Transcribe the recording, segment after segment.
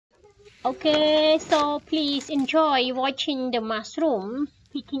Okay, so please enjoy watching the mushroom,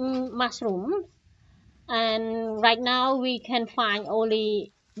 picking mushroom. And right now we can find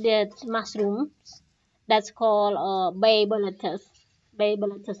only the mushrooms that's called bay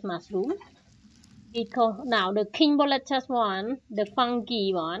boletus mushroom. Because now the king boletus one, the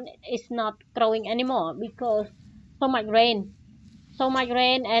fungi one, is not growing anymore because so much rain. So much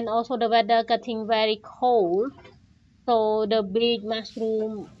rain and also the weather getting very cold. So the big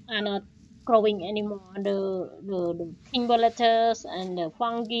mushroom are not growing anymore. The king boletus and the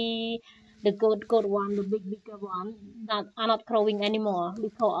fungi, the good one, the bigger one, that are not growing anymore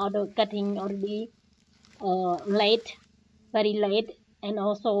because of the getting already late, very late, and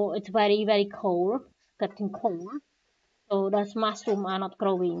also it's very cold, getting cold. So those mushroom are not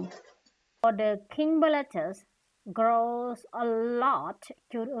growing. For the king boletus grows a lot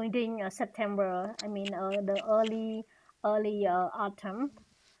during September. I mean the early autumn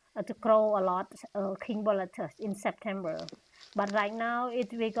to grow a lot king boletus in September. But right now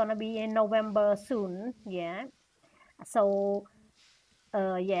we're gonna be in November soon. Yeah. So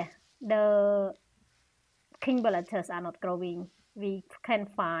yeah, the king boletus are not growing. We can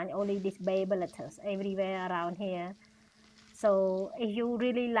find only this bay boletus everywhere around here. So if you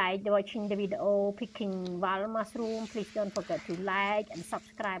really like watching the video picking wild mushroom, please don't forget to like and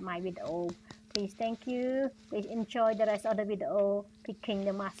subscribe my video. Please, thank you. Please enjoy the rest of the video picking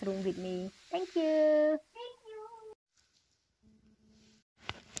the mushroom with me. Thank you.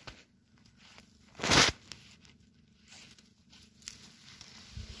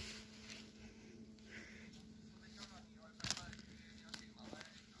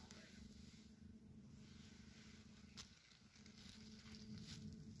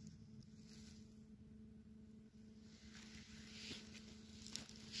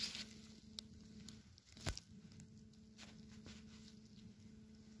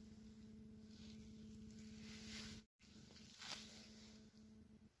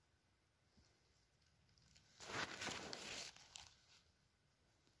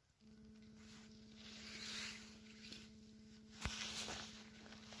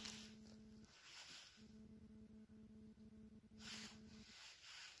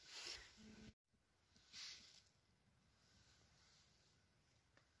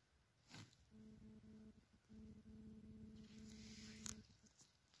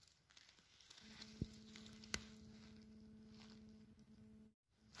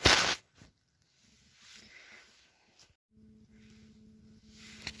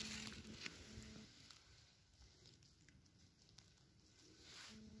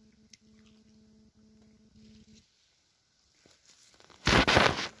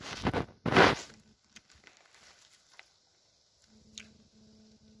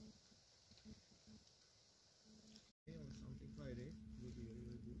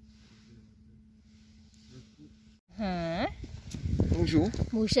 Huh? Bonjour.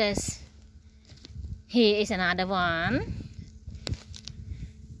 Bushes. Here is another one.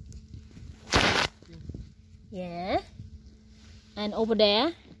 Yeah. And over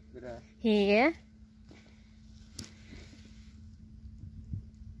there. Here.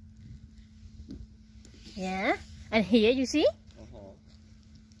 Yeah. And here you see?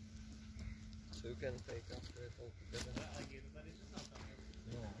 So you can take after it all together.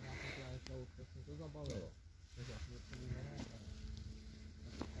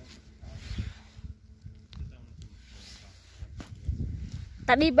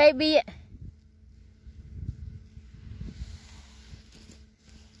 Tadi baby.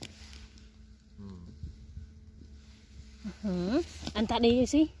 And tadi you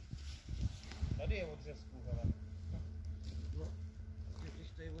see? Tady je od řezku, hele. No,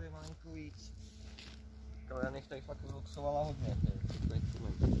 když tady bude malinko víc. Ale já nech tady fakt vyluxovala hodně.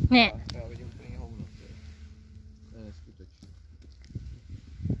 Ne. Já vidím úplně hovno. To je skutečně.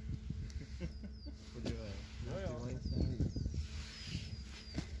 Podívej. Jo.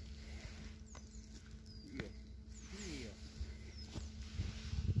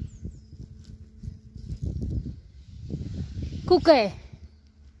 Kuke.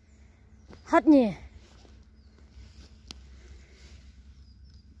 Hodně.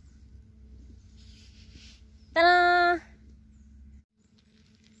 Ta-da!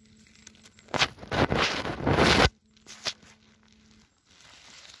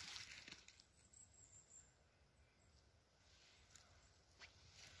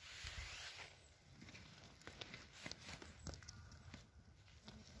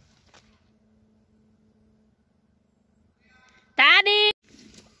 Tadi.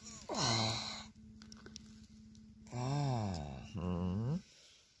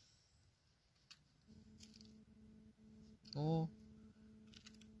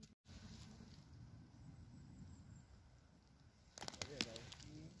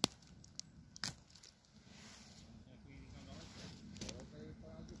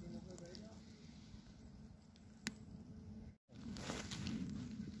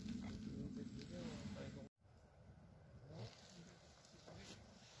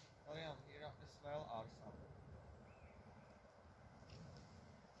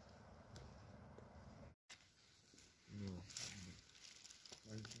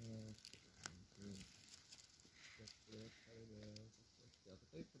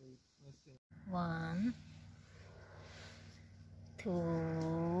 1,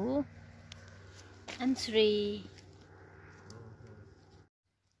 2, and 3.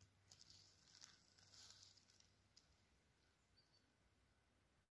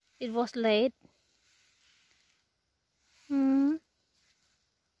 It was late.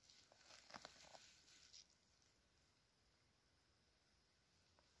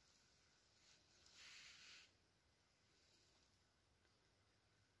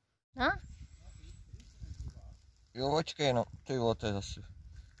 Huh? Jo, počkej, no, ty vole, to je zase.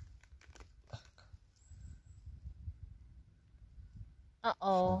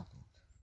 Uh-oh.